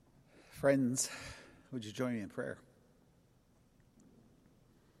Friends, would you join me in prayer?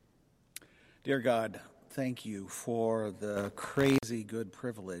 Dear God, thank you for the crazy good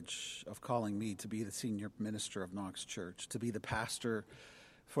privilege of calling me to be the senior minister of Knox Church, to be the pastor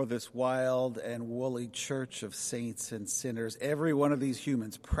for this wild and woolly church of saints and sinners, every one of these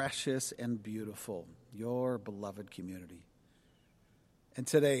humans, precious and beautiful, your beloved community. And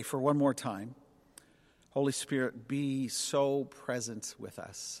today, for one more time, Holy Spirit, be so present with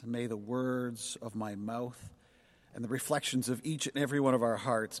us. May the words of my mouth and the reflections of each and every one of our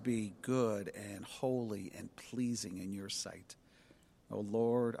hearts be good and holy and pleasing in your sight. O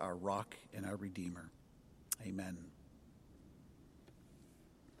Lord, our rock and our Redeemer. Amen.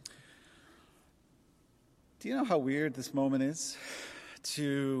 Do you know how weird this moment is?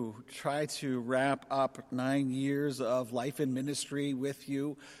 To try to wrap up 9 years of life and ministry with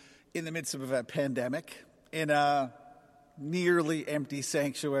you in the midst of a pandemic, in a nearly empty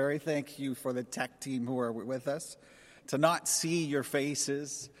sanctuary. Thank you for the tech team who are with us. To not see your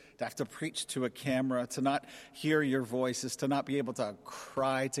faces, to have to preach to a camera, to not hear your voices, to not be able to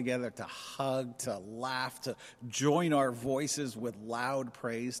cry together, to hug, to laugh, to join our voices with loud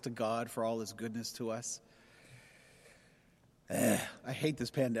praise to God for all his goodness to us. I hate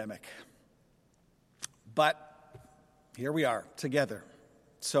this pandemic. But here we are, together.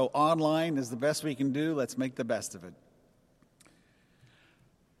 So online is the best we can do. Let's make the best of it.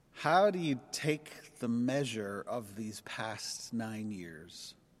 How do you take the measure of these past 9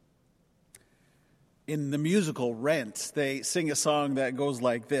 years? In the musical Rent, they sing a song that goes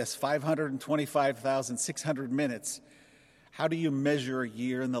like this: 525,600 minutes. How do you measure a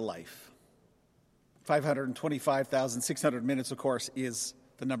year in the life? 525,600 minutes, of course, is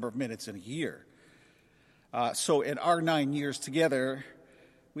the number of minutes in a year. So in our 9 years together,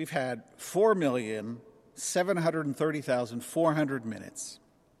 we've had 4,730,400 minutes.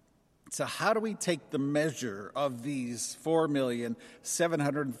 So how do we take the measure of these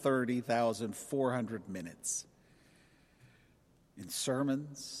 4,730,400 minutes? In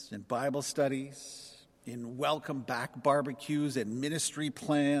sermons, in Bible studies, in welcome back barbecues and ministry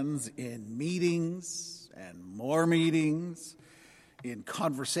plans, in meetings and more meetings, in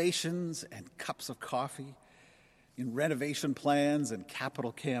conversations and cups of coffee, in renovation plans and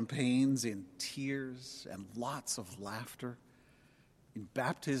capital campaigns, in tears and lots of laughter, in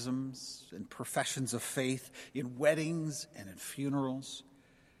baptisms and professions of faith, in weddings and in funerals,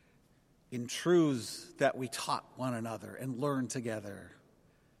 in truths that we taught one another and learned together,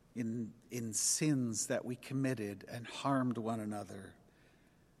 in sins that we committed and harmed one another,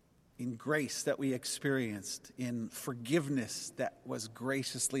 in grace that we experienced, in forgiveness that was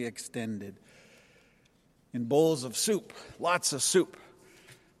graciously extended, in bowls of soup, lots of soup,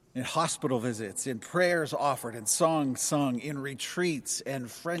 in hospital visits, in prayers offered and songs sung, in retreats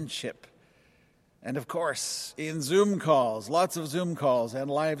and friendship, and of course, in Zoom calls, lots of Zoom calls and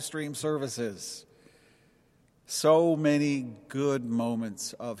live stream services. So many good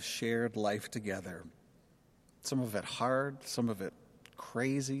moments of shared life together. Some of it hard, some of it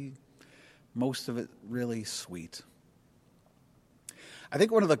crazy, most of it really sweet. I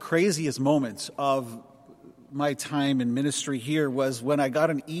think one of the craziest moments of my time in ministry here was when I got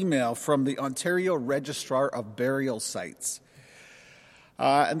an email from the Ontario Registrar of Burial Sites.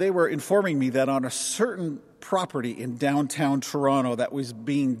 And they were informing me that on a certain property in downtown Toronto that was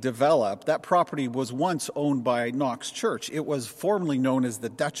being developed, that property was once owned by Knox Church. It was formerly known as the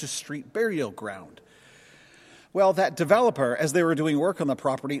Duchess Street Burial Ground. Well, that developer, as they were doing work on the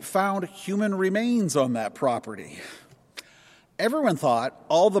property, found human remains on that property. Everyone thought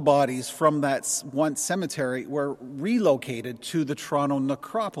all the bodies from that once cemetery were relocated to the Toronto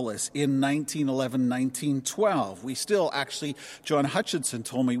necropolis in 1911, 1912. We still actually, John Hutchinson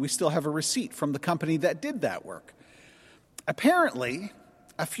told me, we still have a receipt from the company that did that work. Apparently,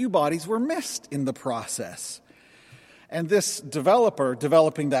 a few bodies were missed in the process. And this developer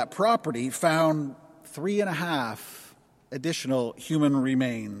developing that property found 3.5 additional human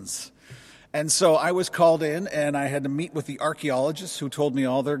remains. And so I was called in, and I had to meet with the archaeologists who told me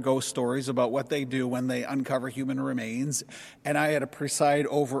all their ghost stories about what they do when they uncover human remains. And I had to preside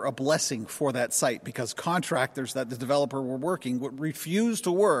over a blessing for that site because contractors that the developer were working would refuse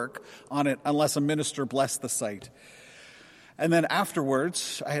to work on it unless a minister blessed the site. And then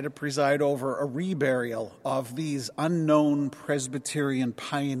afterwards, I had to preside over a reburial of these unknown Presbyterian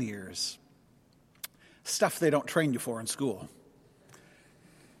pioneers. Stuff they don't train you for in school.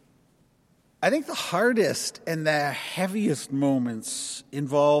 I think the hardest and the heaviest moments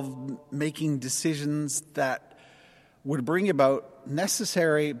involve making decisions that would bring about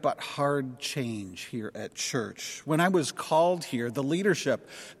necessary but hard change here at church. When I was called here, the leadership,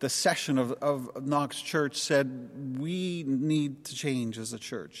 the session of Knox Church said, we need to change as a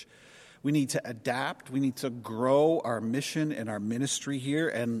church. We need to adapt. We need to grow our mission and our ministry here.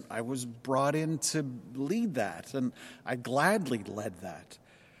 And I was brought in to lead that, and I gladly led that.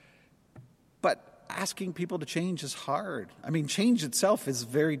 But asking people to change is hard. I mean, change itself is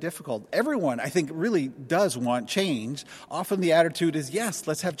very difficult. Everyone, I think, really does want change. Often the attitude is, yes,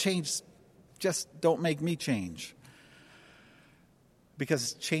 let's have change. Just don't make me change.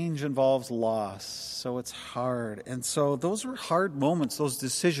 Because change involves loss, so it's hard. And so those were hard moments, those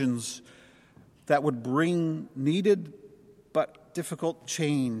decisions that would bring needed but difficult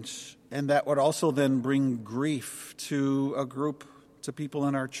change, and that would also then bring grief to people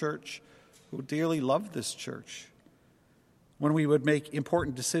in our church who dearly loved this church. When we would make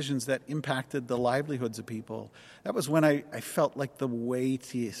important decisions that impacted the livelihoods of people, that was when I felt like the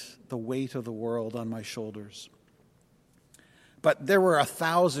weight of the world on my shoulders. But there were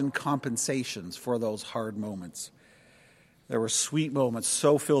 1,000 compensations for those hard moments. There were sweet moments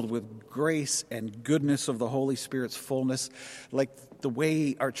so filled with grace and goodness of the Holy Spirit's fullness, like the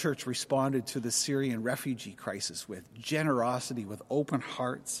way our church responded to the Syrian refugee crisis, with generosity, with open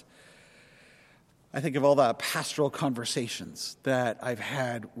hearts. I think of all the pastoral conversations that I've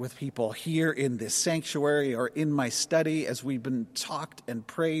had with people here in this sanctuary or in my study as we've been talked and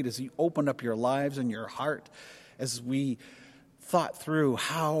prayed, as you opened up your lives and your heart, as we thought through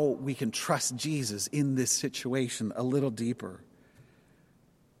how we can trust Jesus in this situation a little deeper.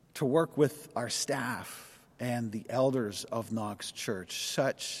 To work with our staff and the elders of Knox Church,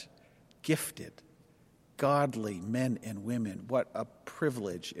 such gifted, godly men and women. What a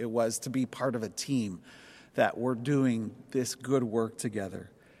privilege it was to be part of a team that were doing this good work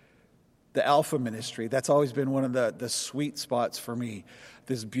together. The Alpha Ministry, that's always been one of the sweet spots for me.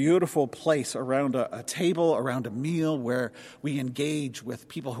 This beautiful place around a table, around a meal, where we engage with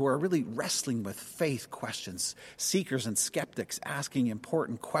people who are really wrestling with faith questions, seekers and skeptics asking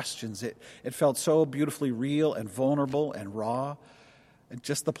important questions. It felt so beautifully real and vulnerable and raw, and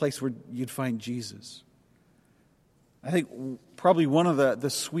just the place where you'd find Jesus. I think probably one of the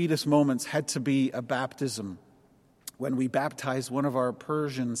sweetest moments had to be a baptism, when we baptized one of our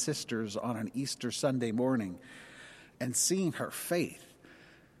Persian sisters on an Easter Sunday morning, and seeing her faith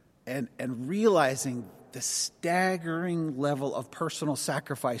and realizing the staggering level of personal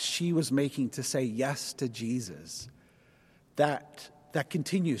sacrifice she was making to say yes to Jesus. That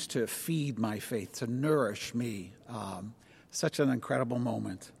continues to feed my faith, to nourish me. Such an incredible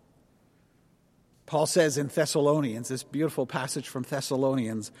moment. Paul says in Thessalonians, this beautiful passage from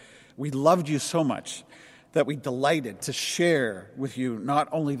Thessalonians, we loved you so much that we delighted to share with you not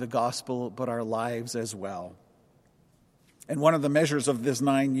only the gospel, but our lives as well. And one of the measures of this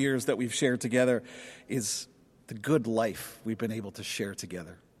 9 years that we've shared together is the good life we've been able to share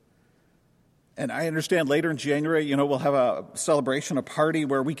together. And I understand later in January, we'll have a celebration, a party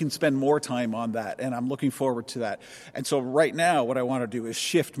where we can spend more time on that. And I'm looking forward to that. And so right now, what I want to do is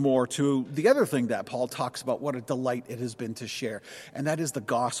shift more to the other thing that Paul talks about, what a delight it has been to share. And that is the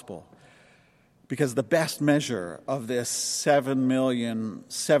gospel. Because the best measure of this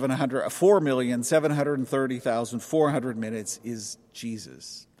 4,730,400 minutes is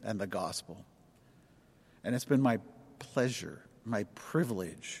Jesus and the gospel. And it's been my pleasure, my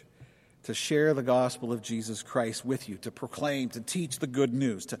privilege to share the gospel of Jesus Christ with you, to proclaim, to teach the good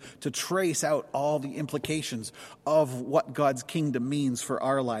news, to trace out all the implications of what God's kingdom means for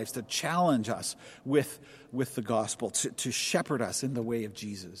our lives, to challenge us with the gospel, to shepherd us in the way of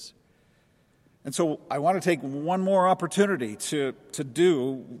Jesus. And so I want to take one more opportunity to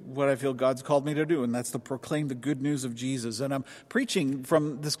do what I feel God's called me to do, and that's to proclaim the good news of Jesus. And I'm preaching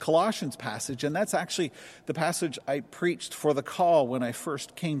from this Colossians passage, and that's actually the passage I preached for the call when I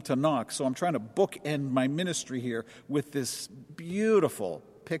first came to Knox. So I'm trying to bookend my ministry here with this beautiful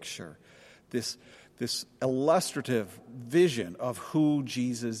picture, this illustrative vision of who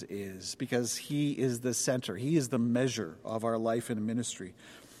Jesus is, because he is the center, he is the measure of our life and ministry.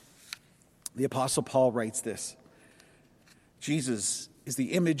 The Apostle Paul writes this: Jesus is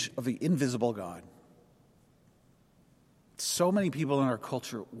the image of the invisible God. So many people in our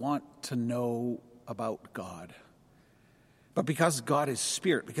culture want to know about God. But because God is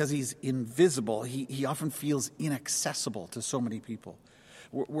spirit, because he's invisible, he often feels inaccessible to so many people.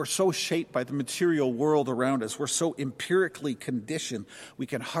 We're so shaped by the material world around us. We're so empirically conditioned. We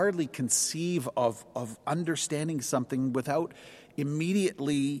can hardly conceive of understanding something without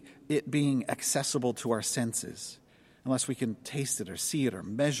immediately it being accessible to our senses, unless we can taste it or see it or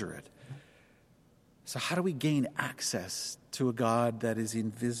measure it. So how do we gain access to a God that is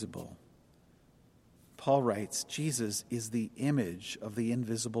invisible? Paul writes, Jesus is the image of the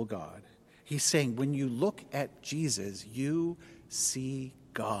invisible God. He's saying, when you look at Jesus, you see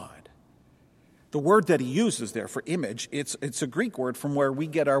God. The word that he uses there for image, it's a Greek word from where we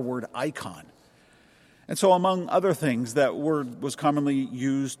get our word icon. And so among other things, that word was commonly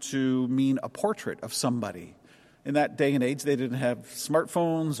used to mean a portrait of somebody. In that day and age, they didn't have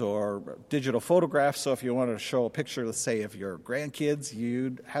smartphones or digital photographs, so if you wanted to show a picture, let's say, of your grandkids,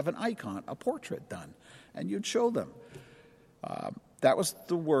 you'd have an icon, a portrait done, and you'd show them. That was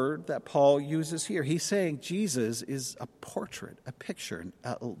the word that Paul uses here. He's saying Jesus is a portrait, a picture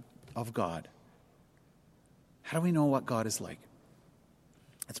of God. How do we know what God is like?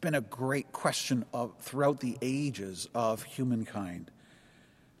 It's been a great question throughout the ages of humankind.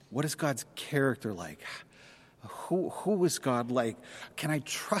 What is God's character like? Who is God like? Can I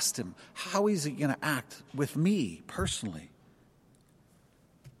trust him? How is he going to act with me personally?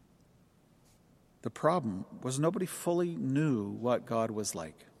 The problem was nobody fully knew what God was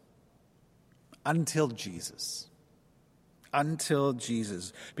like until Jesus. Until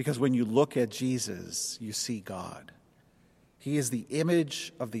Jesus. Because when you look at Jesus, you see God. He is the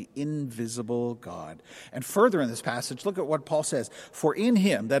image of the invisible God. And further in this passage, look at what Paul says. For in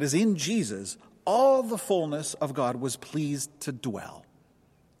him, that is in Jesus, all the fullness of God was pleased to dwell.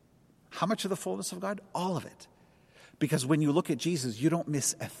 How much of the fullness of God? All of it. Because when you look at Jesus, you don't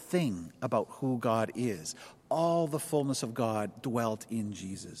miss a thing about who God is. All the fullness of God dwelt in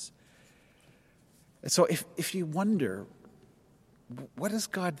Jesus. And so if you wonder, what does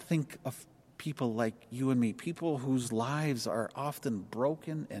God think of people like you and me, people whose lives are often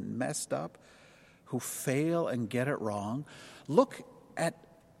broken and messed up, who fail and get it wrong? Look at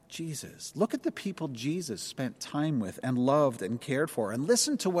Jesus. Look at the people Jesus spent time with and loved and cared for, and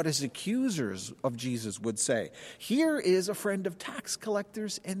listen to what his accusers of Jesus would say. Here is a friend of tax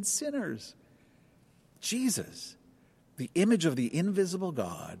collectors and sinners. Jesus, the image of the invisible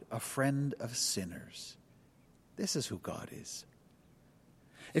God, a friend of sinners. This is who God is.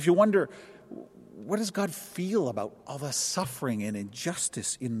 If you wonder, what does God feel about all the suffering and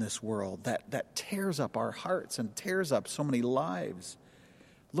injustice in this world that tears up our hearts and tears up so many lives?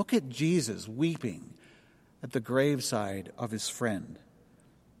 Look at Jesus weeping at the graveside of his friend.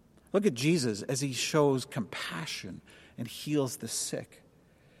 Look at Jesus as he shows compassion and heals the sick.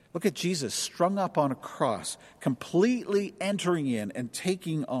 Look at Jesus strung up on a cross, completely entering in and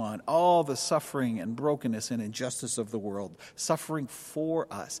taking on all the suffering and brokenness and injustice of the world, suffering for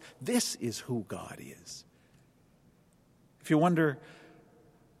us. This is who God is. If you wonder,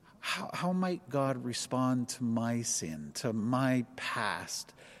 how might God respond to my sin, to my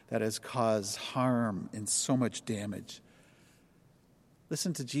past that has caused harm and so much damage?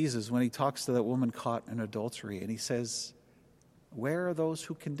 Listen to Jesus when he talks to that woman caught in adultery, and he says, "Where are those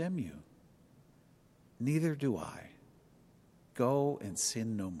who condemn you? Neither do I. Go and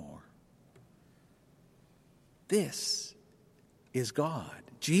sin no more." This is God.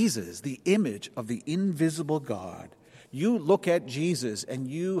 Jesus, the image of the invisible God. You look at Jesus and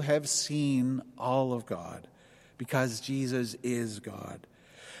you have seen all of God, because Jesus is God.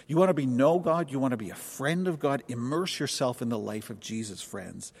 You want to know God? You want to be a friend of God? Immerse yourself in the life of Jesus,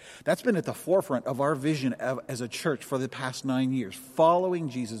 friends. That's been at the forefront of our vision as a church for the past 9 years, following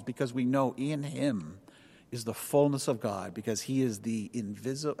Jesus, because we know in him is the fullness of God, because he is the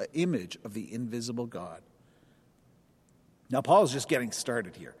image of the invisible God. Now, Paul's just getting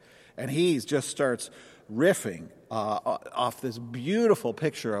started here, and he just starts riffing off this beautiful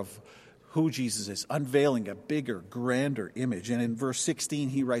picture of who Jesus is, unveiling a bigger, grander image. And in verse 16,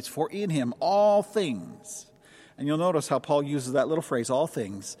 he writes, "For in him all things," and you'll notice how Paul uses that little phrase, all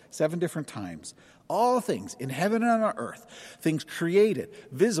things, 7 different times. All things in heaven and on earth, things created,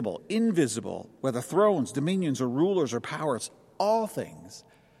 visible, invisible, whether thrones, dominions, or rulers or powers, all things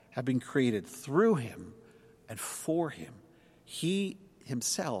have been created through him and for him. He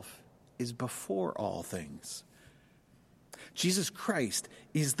himself is before all things. Jesus Christ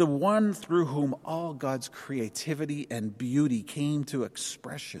is the one through whom all God's creativity and beauty came to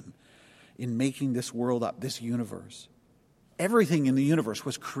expression in making this world up, this universe. Everything in the universe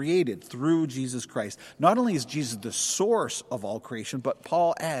was created through Jesus Christ. Not only is Jesus the source of all creation, but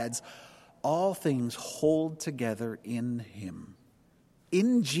Paul adds, all things hold together in him.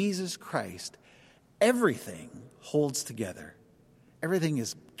 In Jesus Christ, everything holds together. Everything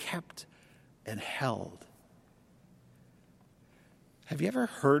is kept and held. Have you ever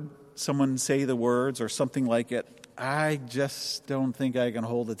heard someone say the words or something like it, "I just don't think I can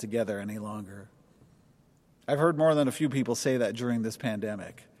hold it together any longer"? I've heard more than a few people say that during this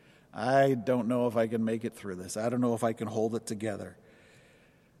pandemic. I don't know if I can make it through this. I don't know if I can hold it together.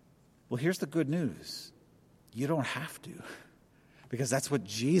 Well, here's the good news. You don't have to, because that's what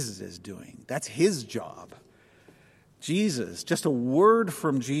Jesus is doing. That's his job. Jesus, just a word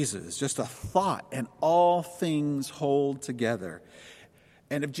from Jesus, just a thought, and all things hold together.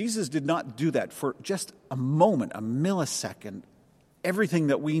 And if Jesus did not do that for just a moment, a millisecond, everything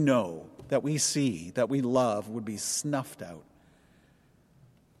that we know, that we see, that we love would be snuffed out.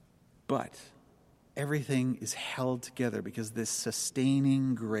 But everything is held together because this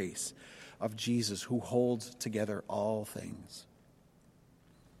sustaining grace of Jesus who holds together all things.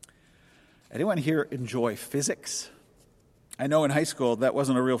 Anyone here enjoy physics? I know in high school that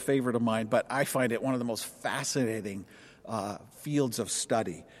wasn't a real favorite of mine, but I find it one of the most fascinating fields of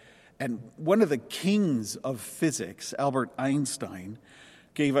study. And one of the kings of physics, Albert Einstein,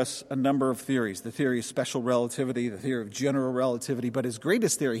 gave us a number of theories. The theory of special relativity, the theory of general relativity, but his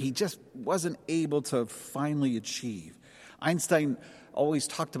greatest theory he just wasn't able to finally achieve. Einstein always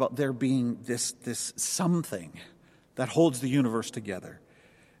talked about there being this something that holds the universe together.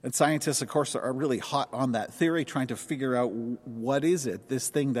 And scientists, of course, are really hot on that theory, trying to figure out what is it, this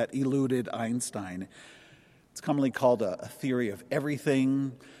thing that eluded Einstein. It's commonly called a theory of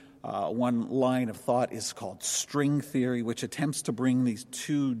everything. One line of thought is called string theory, which attempts to bring these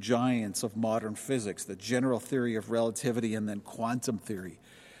two giants of modern physics, the general theory of relativity and then quantum theory.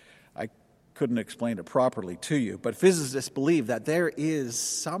 I couldn't explain it properly to you, but physicists believe that there is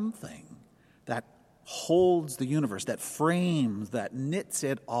something that holds the universe, that frames, that knits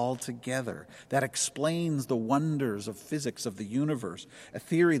it all together, that explains the wonders of physics of the universe, a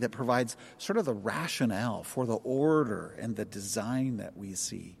theory that provides sort of the rationale for the order and the design that we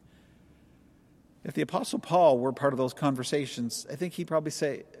see. If the Apostle Paul were part of those conversations, I think he'd probably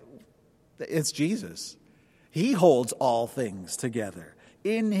say, it's Jesus. He holds all things together.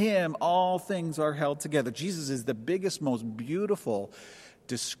 In him, all things are held together. Jesus is the biggest, most beautiful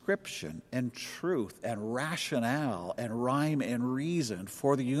description and truth and rationale and rhyme and reason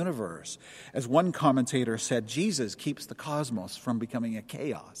for the universe. As one commentator said, Jesus keeps the cosmos from becoming a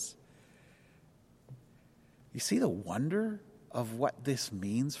chaos. You see the wonder of what this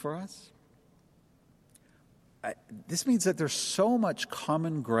means for us? This means that there's so much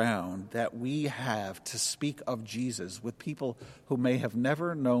common ground that we have to speak of Jesus with people who may have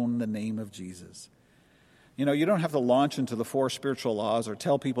never known the name of Jesus. You know, you don't have to launch into the 4 spiritual laws or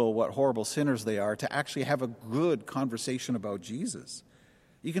tell people what horrible sinners they are to actually have a good conversation about Jesus.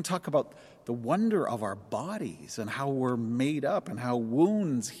 You can talk about the wonder of our bodies and how we're made up and how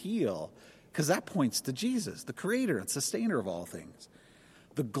wounds heal, because that points to Jesus, the creator and sustainer of all things.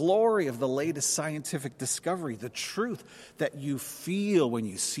 The glory of the latest scientific discovery, the truth that you feel when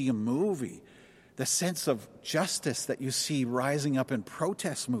you see a movie, the sense of justice that you see rising up in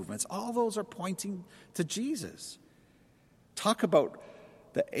protest movements, all those are pointing to Jesus. Talk about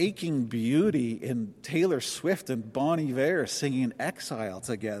the aching beauty in Taylor Swift and Bon Iver singing Exile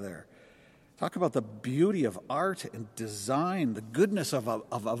together. Talk about the beauty of art and design, the goodness of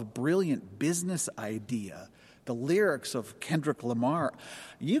a brilliant business idea, the lyrics of Kendrick Lamar.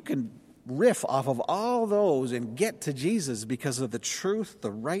 You can riff off of all those and get to Jesus because of the truth, the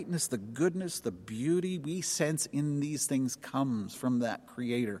rightness, the goodness, the beauty we sense in these things comes from that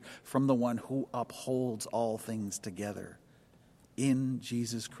Creator, from the one who upholds all things together in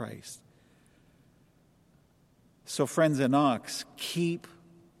Jesus Christ. So friends in Knox, keep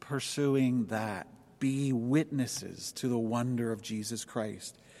pursuing that. Be witnesses to the wonder of Jesus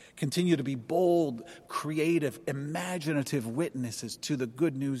Christ. Continue to be bold, creative, imaginative witnesses to the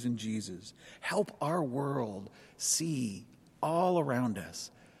good news in Jesus. Help our world see all around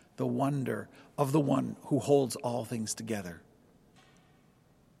us the wonder of the one who holds all things together.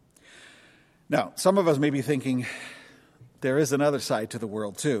 Now, some of us may be thinking, there is another side to the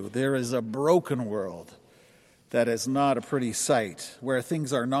world too. There is a broken world that is not a pretty sight, where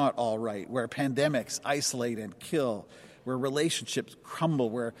things are not all right, where pandemics isolate and kill, where relationships crumble,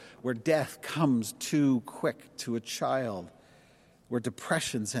 where death comes too quick to a child, where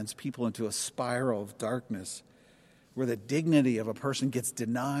depression sends people into a spiral of darkness, where the dignity of a person gets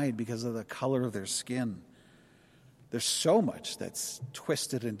denied because of the color of their skin. There's so much that's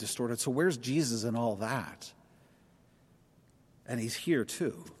twisted and distorted. So where's Jesus in all that? And he's here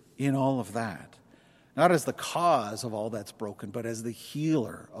too, in all of that. Not as the cause of all that's broken, but as the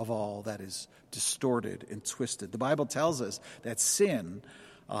healer of all that is distorted and twisted. The Bible tells us that sin,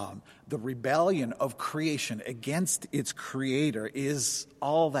 the rebellion of creation against its creator, is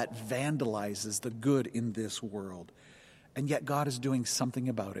all that vandalizes the good in this world. And yet God is doing something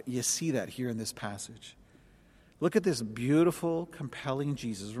about it. You see that here in this passage. Look at this beautiful, compelling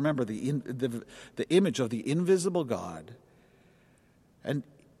Jesus. Remember the image of the invisible God. And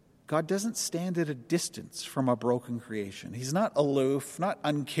God doesn't stand at a distance from a broken creation. He's not aloof, not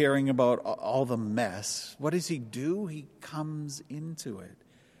uncaring about all the mess. What does he do? He comes into it.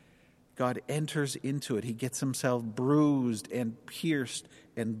 God enters into it. He gets himself bruised and pierced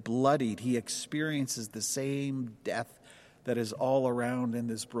and bloodied. He experiences the same death that is all around in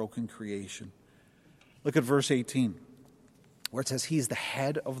this broken creation. Look at verse 18, where it says he's the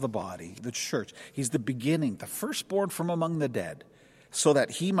head of the body, the church. He's the beginning, the firstborn from among the dead, so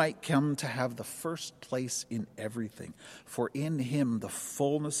that he might come to have the first place in everything. For in him the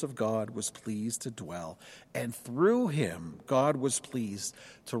fullness of God was pleased to dwell, and through him God was pleased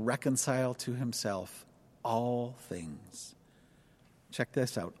to reconcile to himself all things. Check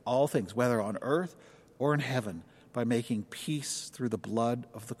this out. All things, whether on earth or in heaven, by making peace through the blood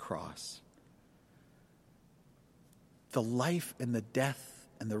of the cross. The life and the death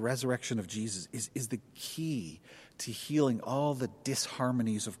and the resurrection of Jesus is the key to healing all the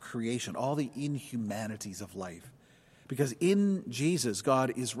disharmonies of creation, all the inhumanities of life. Because in Jesus,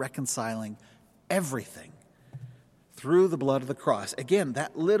 God is reconciling everything through the blood of the cross. Again,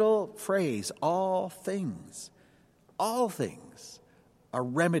 that little phrase, all things are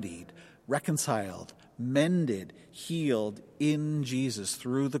remedied, reconciled, mended, healed in Jesus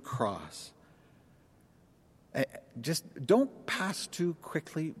through the cross. Just don't pass too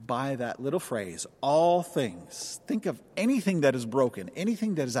quickly by that little phrase, all things. Think of anything that is broken,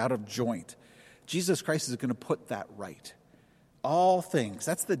 anything that is out of joint. Jesus Christ is going to put that right. All things.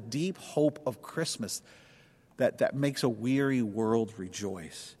 That's the deep hope of Christmas that makes a weary world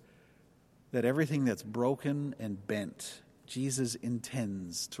rejoice. That everything that's broken and bent, Jesus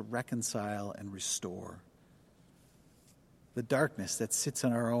intends to reconcile and restore. The darkness that sits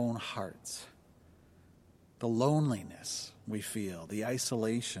in our own hearts, the loneliness we feel, the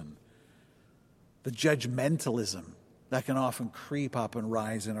isolation, the judgmentalism that can often creep up and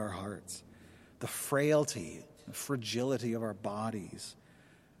rise in our hearts, the frailty, the fragility of our bodies,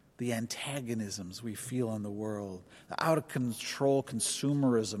 the antagonisms we feel in the world, the out-of-control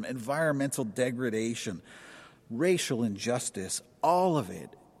consumerism, environmental degradation, racial injustice, all of it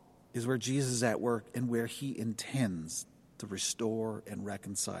is where Jesus is at work and where he intends to restore and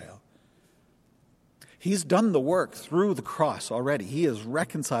reconcile. He's done the work through the cross already. He has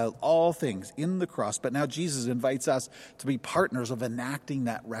reconciled all things in the cross. But now Jesus invites us to be partners of enacting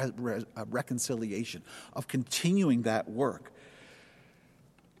that reconciliation, of continuing that work.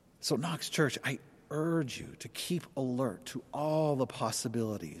 So Knox Church, I urge you to keep alert to all the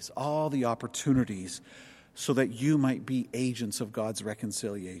possibilities, all the opportunities, so that you might be agents of God's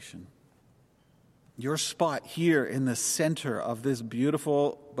reconciliation. Your spot here in the center of this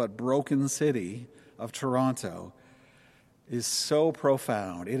beautiful but broken city of Toronto is so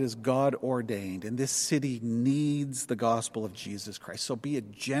profound. It is God ordained, and this city needs the gospel of Jesus Christ. So be a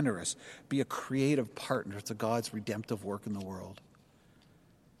generous, be a creative partner to God's redemptive work in the world.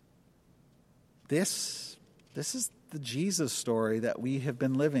 This is the Jesus story that we have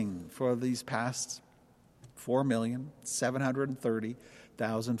been living for these past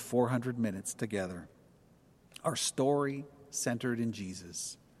 4,730,400 minutes together. Our story centered in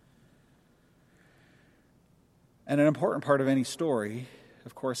Jesus. And an important part of any story,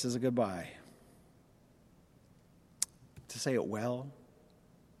 of course, is a goodbye. To say it well,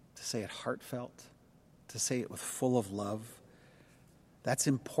 to say it heartfelt, to say it with full of love, that's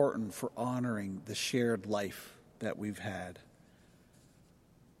important for honoring the shared life that we've had.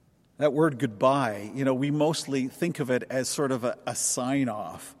 That word goodbye, we mostly think of it as sort of a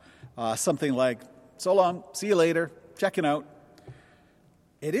sign-off. Something like, so long, see you later, checking out.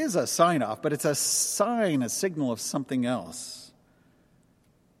 It is a sign-off, but it's a sign, a signal of something else.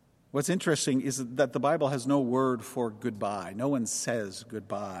 What's interesting is that the Bible has no word for goodbye. No one says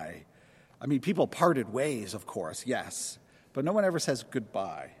goodbye. I mean, people parted ways, of course, yes, but no one ever says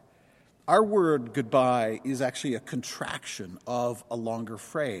goodbye. Our word goodbye is actually a contraction of a longer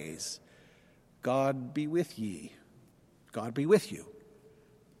phrase. God be with ye. God be with you.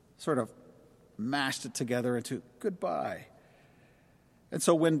 Sort of mashed it together into goodbye. And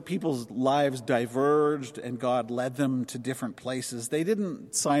so when people's lives diverged and God led them to different places, they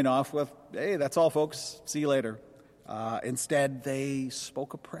didn't sign off with, hey, that's all, folks, see you later. Instead, they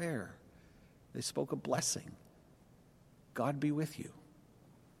spoke a prayer. They spoke a blessing. God be with you.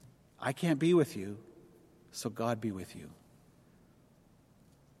 I can't be with you, so God be with you.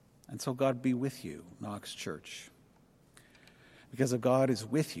 And so God be with you, Knox Church. Because if God is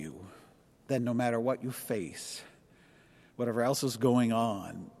with you, then no matter what you face, whatever else is going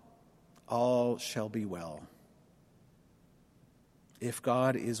on, all shall be well. If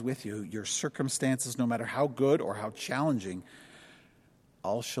God is with you, your circumstances, no matter how good or how challenging,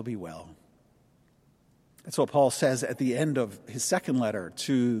 all shall be well. That's what Paul says at the end of his second letter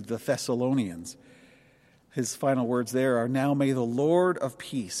to the Thessalonians. His final words there are, "Now may the Lord of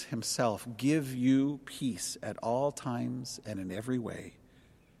peace himself give you peace at all times and in every way.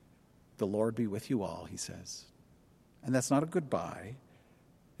 The Lord be with you all," he says. And that's not a goodbye.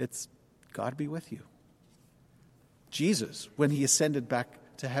 It's God be with you. Jesus, when he ascended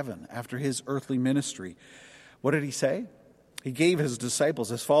back to heaven after his earthly ministry, what did he say? He gave his disciples,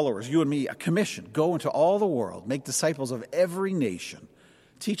 his followers, you and me, a commission. Go into all the world, make disciples of every nation,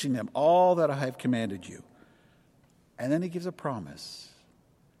 teaching them all that I have commanded you. And then he gives a promise.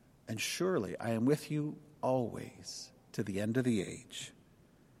 And surely I am with you always to the end of the age.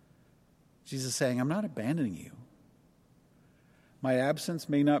 Jesus is saying, I'm not abandoning you. My presence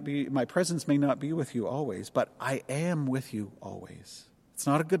may not be with you always, but I am with you always. It's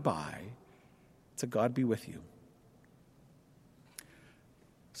not a goodbye. It's a God be with you.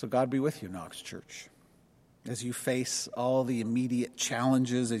 So God be with you, Knox Church, as you face all the immediate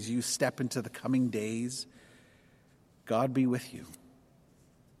challenges, as you step into the coming days. God be with you.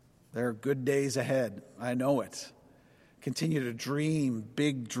 There are good days ahead. I know it. Continue to dream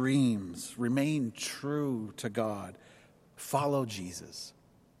big dreams. Remain true to God. Follow Jesus.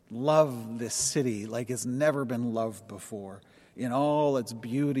 Love this city like it's never been loved before. In all its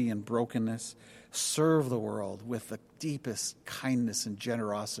beauty and brokenness, serve the world with the deepest kindness and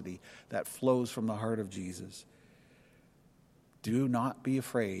generosity that flows from the heart of Jesus. Do not be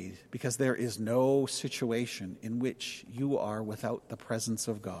afraid, because there is no situation in which you are without the presence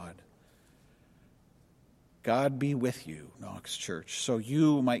of God. God be with you, Knox Church, so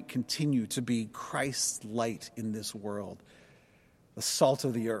you might continue to be Christ's light in this world, the salt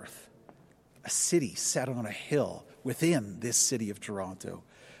of the earth, a city set on a hill within this city of Toronto,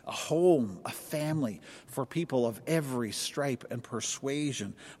 a home, a family for people of every stripe and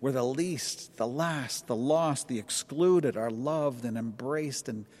persuasion, where the least, the last, the lost, the excluded are loved and embraced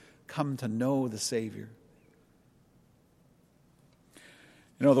and come to know the Savior.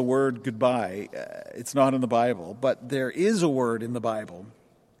 You know, the word goodbye, it's not in the Bible, but there is a word in the Bible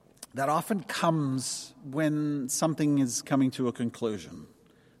that often comes when something is coming to a conclusion,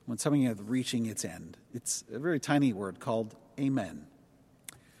 when something is reaching its end. It's a very tiny word called amen.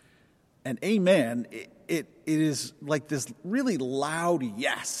 And amen, it is like this really loud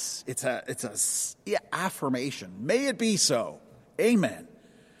yes. It's a affirmation. May it be so. Amen.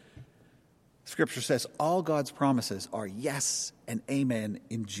 Scripture says all God's promises are yes and amen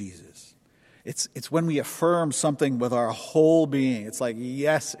in Jesus. It's when we affirm something with our whole being. It's like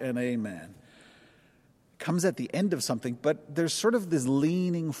yes and amen. It comes at the end of something, but there's sort of this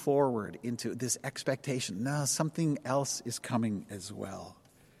leaning forward into this expectation. No, something else is coming as well.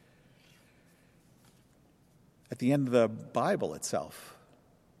 At the end of the Bible itself,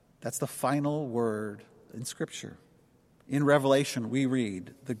 that's the final word in Scripture. In Revelation, we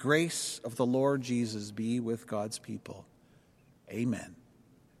read, "The grace of the Lord Jesus be with God's people. Amen."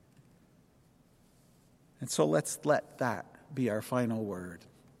 And so let's let that be our final word.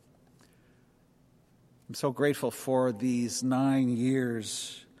 I'm so grateful for these 9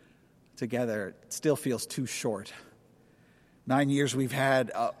 years together. It still feels too short. 9 years we've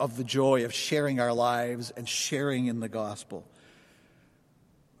had of the joy of sharing our lives and sharing in the gospel.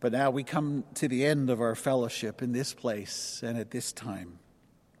 But now we come to the end of our fellowship in this place and at this time.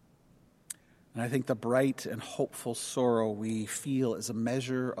 And I think the bright and hopeful sorrow we feel is a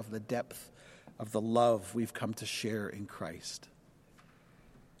measure of the depth of the love we've come to share in Christ.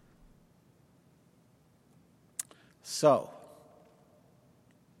 So,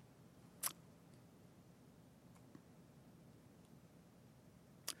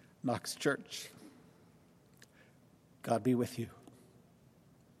 Knox Church, God be with you.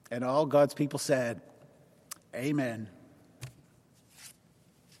 And all God's people said, amen.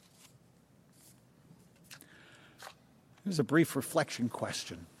 Here's a brief reflection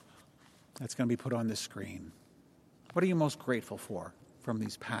question that's going to be put on the screen. What are you most grateful for from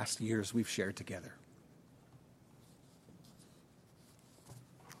these past years we've shared together?